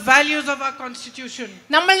for the values of our constitution.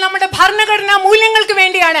 നമ്മൾ നമ്മുടെ ഭരണഘടനാ മൂല്യങ്ങൾക്ക്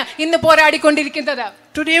വേണ്ടിയാണ് ഇന്ന് പോരാടിക്കൊണ്ടിരിക്കുന്നത്.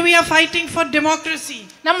 Today we are fighting for democracy.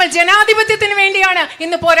 നമ്മൾ ജനാധിപത്യത്തിന് വേണ്ടിയാണ്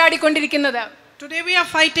ഇന്ന് പോരാടിക്കൊണ്ടിരിക്കുന്നത്. Today we are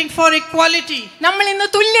fighting for equality. നമ്മൾ ഇന്ന്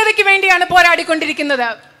തുല്യതയ്ക്ക് വേണ്ടിയാണ് പോരാടിക്കൊണ്ടിരിക്കുന്നത്.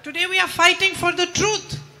 Today we are fighting for the truth.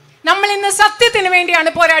 നമ്മൾ ഇന്ന് സത്യത്തിന് വേണ്ടിയാണ്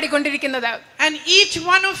പോരാടിക്കൊണ്ടിരിക്കുന്നത്. And each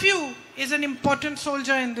one of you is an important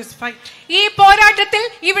soldier in this fight. ഈ പോരാട്ടത്തിൽ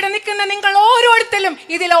ഇവിടെ നിൽക്കുന്ന നിങ്ങൾ ഓരോരുത്തരും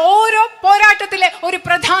ഇതിലെ ഓരോ പോരാട്ടത്തിലെ ഒരു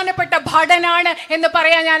പ്രധാനപ്പെട്ട ഭടനാണ് എന്ന്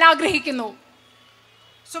പറയാൻ ഞാൻ ആഗ്രഹിക്കുന്നു.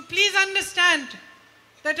 So please understand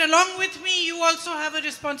that along with me you also have a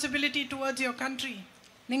responsibility towards your country.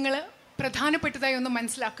 നിങ്ങൾ പ്രധാനപ്പെട്ടതായി ഒന്ന്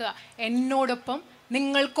മനസ്സിലാക്കുക, എന്നോടൊപ്പം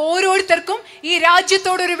നിങ്ങൾക്ക് ഓരോരുത്തർക്കും ഈ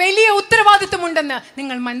രാജ്യത്തോട് ഒരു വലിയ ഉത്തരവാദിത്വമുണ്ടെന്ന്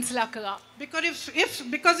നിങ്ങൾ മനസ്സിലാക്കുക.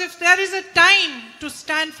 Because if there is a time to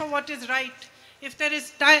stand for what is right, if there is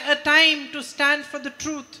a time to stand for the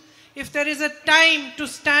truth, if there is a time to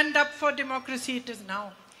stand up for democracy, it is now.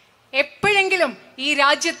 എപ്പോഴെങ്കിലും ഈ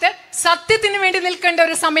രാജ്യത്ത് സത്യത്തിന് വേണ്ടി നിൽക്കേണ്ട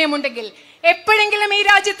ഒരു സമയമുണ്ടെങ്കിൽ, എപ്പോഴെങ്കിലും ഈ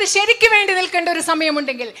രാജ്യത്ത് ശരിക്ക് വേണ്ടി നിൽക്കേണ്ട ഒരു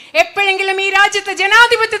സമയമുണ്ടെങ്കിൽ, എപ്പോഴെങ്കിലും ഈ രാജ്യത്ത്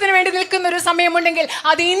ജനാധിപത്യത്തിന് വേണ്ടി നിൽക്കുന്ന ഒരു സമയമുണ്ടെങ്കിൽ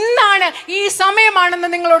അത് ഇന്നാണ്, ഈ സമയമാണെന്ന്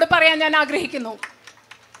നിങ്ങളോട് പറയാൻ ഞാൻ ആഗ്രഹിക്കുന്നു.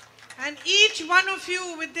 And each one of you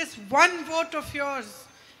with this one vote of yours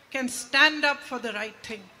can stand up for the right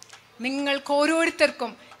thing. നിങ്ങൾക്ക്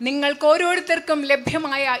ഓരോരുത്തർക്കും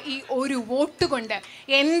ലഭ്യമായ ഈ ഒരു വോട്ട് കൊണ്ട്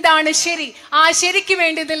എന്താണ് ശരി, ആ ശരിക്ക്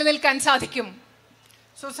വേണ്ടി നിലനിൽക്കാൻ സാധിക്കും.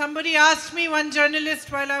 So somebody asked me, one journalist,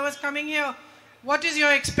 while I was coming here, what is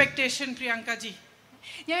your expectation, Priyanka ji?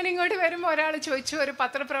 ഞാൻ ഇങ്ങോട്ട് വരുമ്പോൾ ഒരാൾ ചോദിച്ചു, ഒരു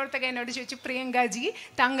പത്രപ്രവർത്തകൻ എന്നോട് ചോദിച്ചു, പ്രിയങ്കാജി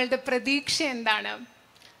താങ്കളുടെ പ്രതീക്ഷ എന്താണ്?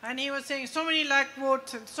 And he was saying so many lakh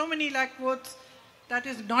votes and so many lakh votes, that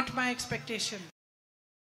is not my expectation.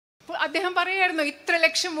 അദ്ദേഹം പറയായിരുന്നു ഇത്ര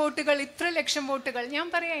ലക്ഷം വോട്ടുകൾ. ഞാൻ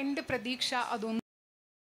പറയാം എൻ്റെ പ്രതീക്ഷ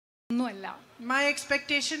അതൊന്നുമല്ല. My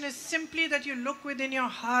expectation is simply that you look within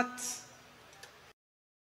your hearts.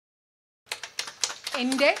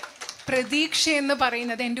 എൻ്റെ പ്രതീക്ഷ എന്ന്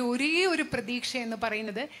പറയുന്നത്, എൻ്റെ ഒരേ ഒരു പ്രതീക്ഷ എന്ന്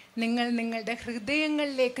പറയുന്നത് നിങ്ങൾ നിങ്ങളുടെ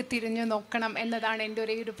ഹൃദയങ്ങളിലേക്ക് തിരിഞ്ഞു നോക്കണം എന്നതാണ് എൻ്റെ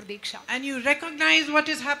ഒരേ ഒരു പ്രതീക്ഷ. And you recognize what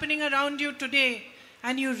is happening around you today,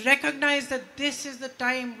 and you recognize that this is the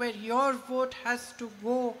time where your vote has to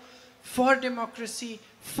go for democracy,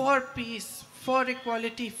 for peace, for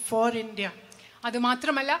equality, for India. അത്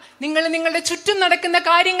മാത്രമല്ല, നിങ്ങൾ നിങ്ങളുടെ ചുറ്റും നടക്കുന്ന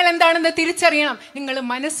കാര്യങ്ങൾ എന്താണെന്ന് തിരിച്ചറിയണം. നിങ്ങൾ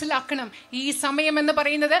മനസ്സിലാക്കണം, ഈ സമയം എന്ന്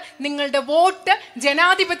പറയുന്നത് നിങ്ങളുടെ വോട്ട്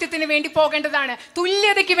ജനാധിപത്യത്തിന് വേണ്ടി പോകേണ്ടതാണ്,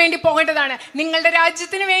 തുല്യതയ്ക്ക് വേണ്ടി പോകേണ്ടതാണ്, നിങ്ങളുടെ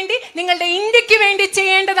രാജ്യത്തിന് വേണ്ടി, നിങ്ങളുടെ ഇന്ത്യക്ക് വേണ്ടി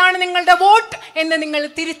ചെയ്യേണ്ടതാണ് നിങ്ങളുടെ വോട്ട് എന്ന് നിങ്ങൾ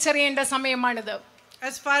തിരിച്ചറിയേണ്ട സമയമാണിത്.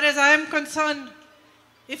 As far as I am concerned,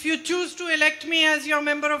 if you choose to elect me as your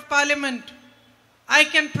member of parliament, I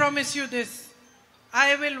can promise you this: I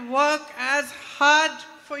will work as hard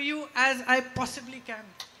for you as I possibly can.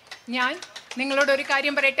 ഞാൻ നിങ്ങളോട് ഒരു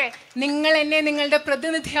കാര്യം പറയട്ടെ, നിങ്ങൾ എന്നെ നിങ്ങളുടെ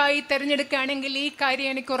പ്രതിനിധിയായി തിരഞ്ഞെടുക്കുകയാണെങ്കിൽ ഈ കാര്യം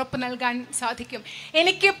എനിക്ക് ഉറപ്പ് നൽകാൻ സാധിക്കും.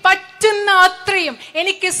 എനിക്ക് പറ്റുന്ന അത്രയും,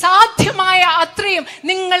 എനിക്ക് സാധ്യമായ അത്രയും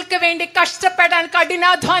നിങ്ങൾക്ക് വേണ്ടി കഷ്ടപ്പെടാൻ,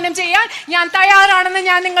 കഠിനാധ്വാനം ചെയ്യാൻ ഞാൻ തയ്യാറാണെന്ന്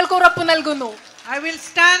ഞാൻ നിങ്ങൾക്ക് ഉറപ്പ് നൽകുന്നു. I will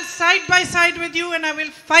stand side by side with you and I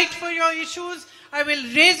will fight for your issues. I will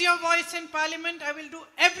raise your voice in parliament. I will do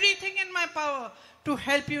everything in my power to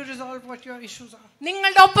help you resolve what your issues are.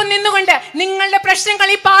 നിങ്ങളുടെ ഒപ്പം നിന്നുകൊണ്ട് നിങ്ങളുടെ പ്രശ്നങ്ങൾ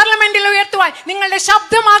ഈ പാർലമെന്റിൽ ഉയർത്തുവാൻ, നിങ്ങളുടെ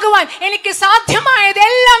ശബ്ദമാകുവാൻ എനിക്ക്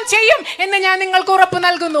സാധ്യമായതെല്ലാം ചെയ്യും എന്ന് ഞാൻ നിങ്ങൾക്ക് ഉറപ്പ്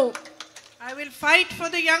നൽകുന്നു. I will fight for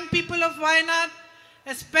the young people of Wayanad,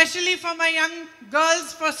 especially for my young girls,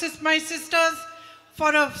 for my sisters,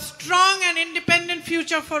 for a strong and independent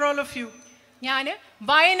future for all of you. ഞാൻ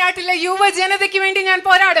വയനാട്ടിലെ യുവജനതയ്ക്ക് വേണ്ടി ഞാൻ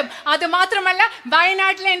പോരാടും. അത് മാത്രമല്ല,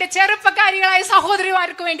 വയനാട്ടിലെ എൻ്റെ ചെറുപ്പക്കാരികളായ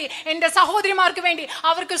സഹോദരിമാർക്ക് വേണ്ടി, എൻ്റെ സഹോദരിമാർക്ക് വേണ്ടി,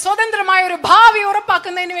 അവർക്ക് സ്വതന്ത്രമായ ഒരു ഭാവി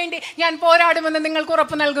ഉറപ്പാക്കുന്നതിന് വേണ്ടി ഞാൻ പോരാടുമെന്ന് നിങ്ങൾക്ക്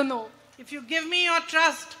ഉറപ്പ് നൽകുന്നു. If you give me your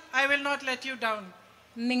trust, I will not let you down.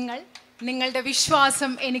 നിങ്ങളുടെ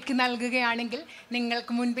വിശ്വാസം എനിക്ക് നൽകുകയാണെങ്കിൽ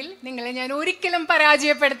നിങ്ങൾക്ക് മുൻപിൽ നിങ്ങളെ ഞാൻ ഒരിക്കലും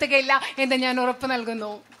പരാജയപ്പെടുത്തുകയില്ല എന്ന് ഞാൻ ഉറപ്പ്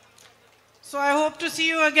നൽകുന്നു. So I hope to see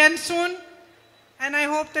you again soon. And I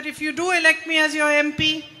hope that if you do elect me as your MP,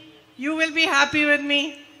 you will be happy with me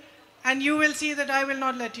and you will see that I will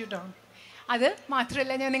not let you down. അത്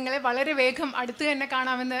മാത്രമല്ല, ഞാൻ നിങ്ങളെ വളരെ വേഗം അടുത്ത് തന്നെ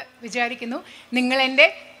കാണാമെന്ന് വിചാരിക്കുന്നു.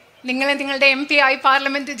 നിങ്ങളുടെ MP ആയി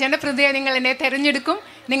പാർലമെന്റ് ജനപ്രതിനിധിയായി നിങ്ങൾ എന്നെ തെരഞ്ഞെടുക്കും.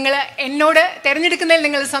 നിങ്ങൾ എന്നോട് തെരഞ്ഞെടുക്കുന്നതിൽ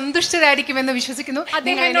നിങ്ങൾ സന്തുഷ്ടരായിരിക്കുമെന്ന് വിശ്വസിക്കുന്നു.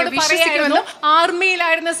 അദ്ദേഹം എന്നോട് വിശ്വസിക്കുമെന്ന്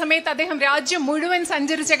ആർമിയിലായിരുന്ന സമയത്ത് അദ്ദേഹം രാജ്യം മുഴുവൻ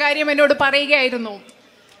സഞ്ചരിച്ച കാര്യം എന്നോട് പറയുകയായിരുന്നു.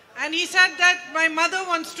 And he said that my mother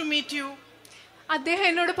wants to meet you. അദ്ദേഹം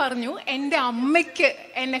എന്നോട് പറഞ്ഞു, എൻ്റെ അമ്മയ്ക്ക്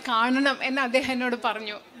എന്നെ കാണണം എന്ന് അദ്ദേഹം എന്നോട്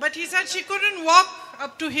പറഞ്ഞു. But he said she couldn't walk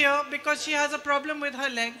up to here because she has a problem with her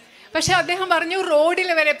leg. പക്ഷെ അദ്ദേഹം പറഞ്ഞു, റോഡിൽ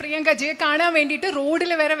വരെ പ്രിയങ്കജിയെ കാണാൻ വേണ്ടിയിട്ട്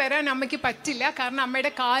റോഡിൽ വരെ വരാൻ അമ്മയ്ക്ക് പറ്റില്ല, കാരണം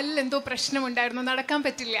അമ്മയുടെ കാലിൽ എന്തോ പ്രശ്നമുണ്ടായിരുന്നു, നടക്കാൻ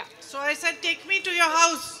പറ്റില്ല. So I said, take me to your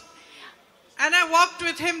house. And I walked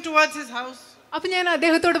with him towards his house. അപ്പൊ ഞാൻ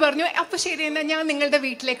അദ്ദേഹത്തോട് പറഞ്ഞു, അപ്പൊ ശരി, എന്നാ ഞാൻ നിങ്ങളുടെ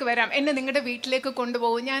വീട്ടിലേക്ക് വരാം, എന്നെ നിങ്ങളുടെ വീട്ടിലേക്ക്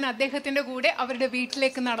കൊണ്ടുപോകും. ഞാൻ അദ്ദേഹത്തിന്റെ കൂടെ അവരുടെ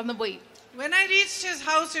വീട്ടിലേക്ക് നടന്നുപോയി. When I reached his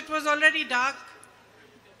house, it was already dark.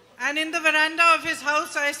 And in the veranda of his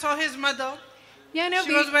house, I saw his mother.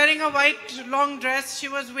 She was wearing a white long dress. She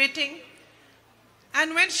was waiting.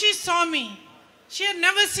 And when she saw me, she had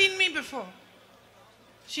never seen me before.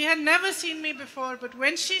 She had never seen me before, but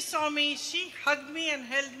when she saw me, she hugged me and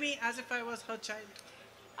held me as if I was her child.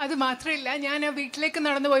 അത് മാത്രമല്ല, ഞാൻ ആ വീട്ടിലേക്ക്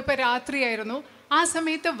നടന്നു പോയപ്പോൾ രാത്രിയായിരുന്നു. ആ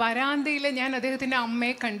സമയത്ത് വരാന്തയിൽ ഞാൻ അദ്ദേഹത്തിൻ്റെ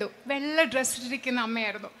അമ്മയെ കണ്ടു. വെള്ള ഡ്രസ് ഇട്ടിരിക്കുന്ന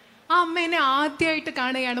അമ്മയായിരുന്നു. ആ അമ്മ എന്നെ ആദ്യമായിട്ട്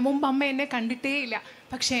കാണുകയാണ്. മുമ്പ് അമ്മ എന്നെ കണ്ടിട്ടേ ഇല്ല.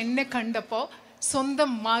 പക്ഷെ എന്നെ കണ്ടപ്പോൾ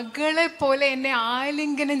സ്വന്തം മകളെ പോലെ എന്നെ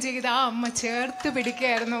ആലിംഗനം ചെയ്ത് ആ അമ്മ ചേർത്ത്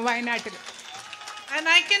പിടിക്കുകയായിരുന്നു വയനാട്ടിൽ. And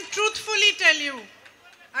I can truthfully tell you,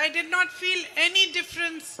 I did not feel any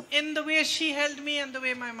difference in the way she held me and the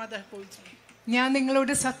way my mother holds me. ഞാൻ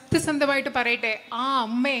നിങ്ങളോട് സത്യസന്ധമായിട്ട് പറയട്ടെ, ആ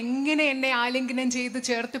അമ്മ എങ്ങനെ എന്നെ ആലിംഗനം ചെയ്ത്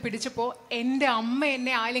ചേർത്ത് പിടിച്ചപ്പോൾ എൻ്റെ അമ്മ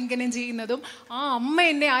എന്നെ ആലിംഗനം ചെയ്യുന്നതും ആ അമ്മ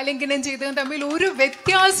എന്നെ ആലിംഗനം ചെയ്തതും തമ്മിൽ ഒരു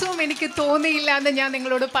വ്യത്യാസവും എനിക്ക് തോന്നിയില്ല എന്ന് ഞാൻ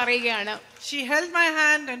നിങ്ങളോട് പറയുകയാണ്. She held my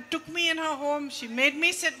hand and took me in her home. She made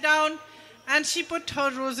me sit down and she put her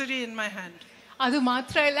rosary in my hand. അത്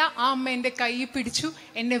മാത്രമല്ല, ആ അമ്മ എൻ്റെ കൈ പിടിച്ചു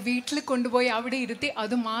എന്നെ വീട്ടിൽ കൊണ്ടുപോയി അവിടെ ഇരുത്തി.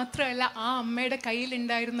 അത് മാത്രമല്ല, ആ അമ്മയുടെ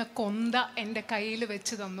കയ്യിലുണ്ടായിരുന്ന കൊന്ത എൻ്റെ കയ്യിൽ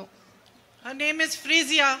വെച്ച് തന്നു. Her name is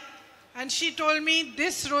Frisia and she told me,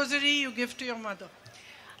 this rosary you give to your mother.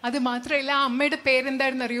 അത് മാത്രമല്ല, ആ അമ്മയുടെ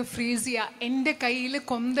പേരെന്തായിരുന്നു അറിയോ? ഫ്രീസിയ. എൻ്റെ കയ്യിൽ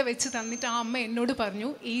കൊന്ത വെച്ച് തന്നിട്ട് ആ അമ്മ എന്നോട് പറഞ്ഞു,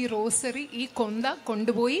 ഈ റോസറി, ഈ കൊന്ത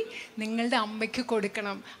കൊണ്ടുപോയി നിങ്ങളുടെ അമ്മയ്ക്ക്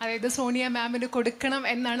കൊടുക്കണം, അതായത് സോണിയ മാമിന് കൊടുക്കണം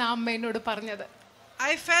എന്നാണ് ആ അമ്മ എന്നോട് പറഞ്ഞത്.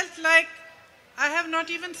 I felt like I have not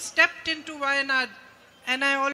even stepped into Wayanad and I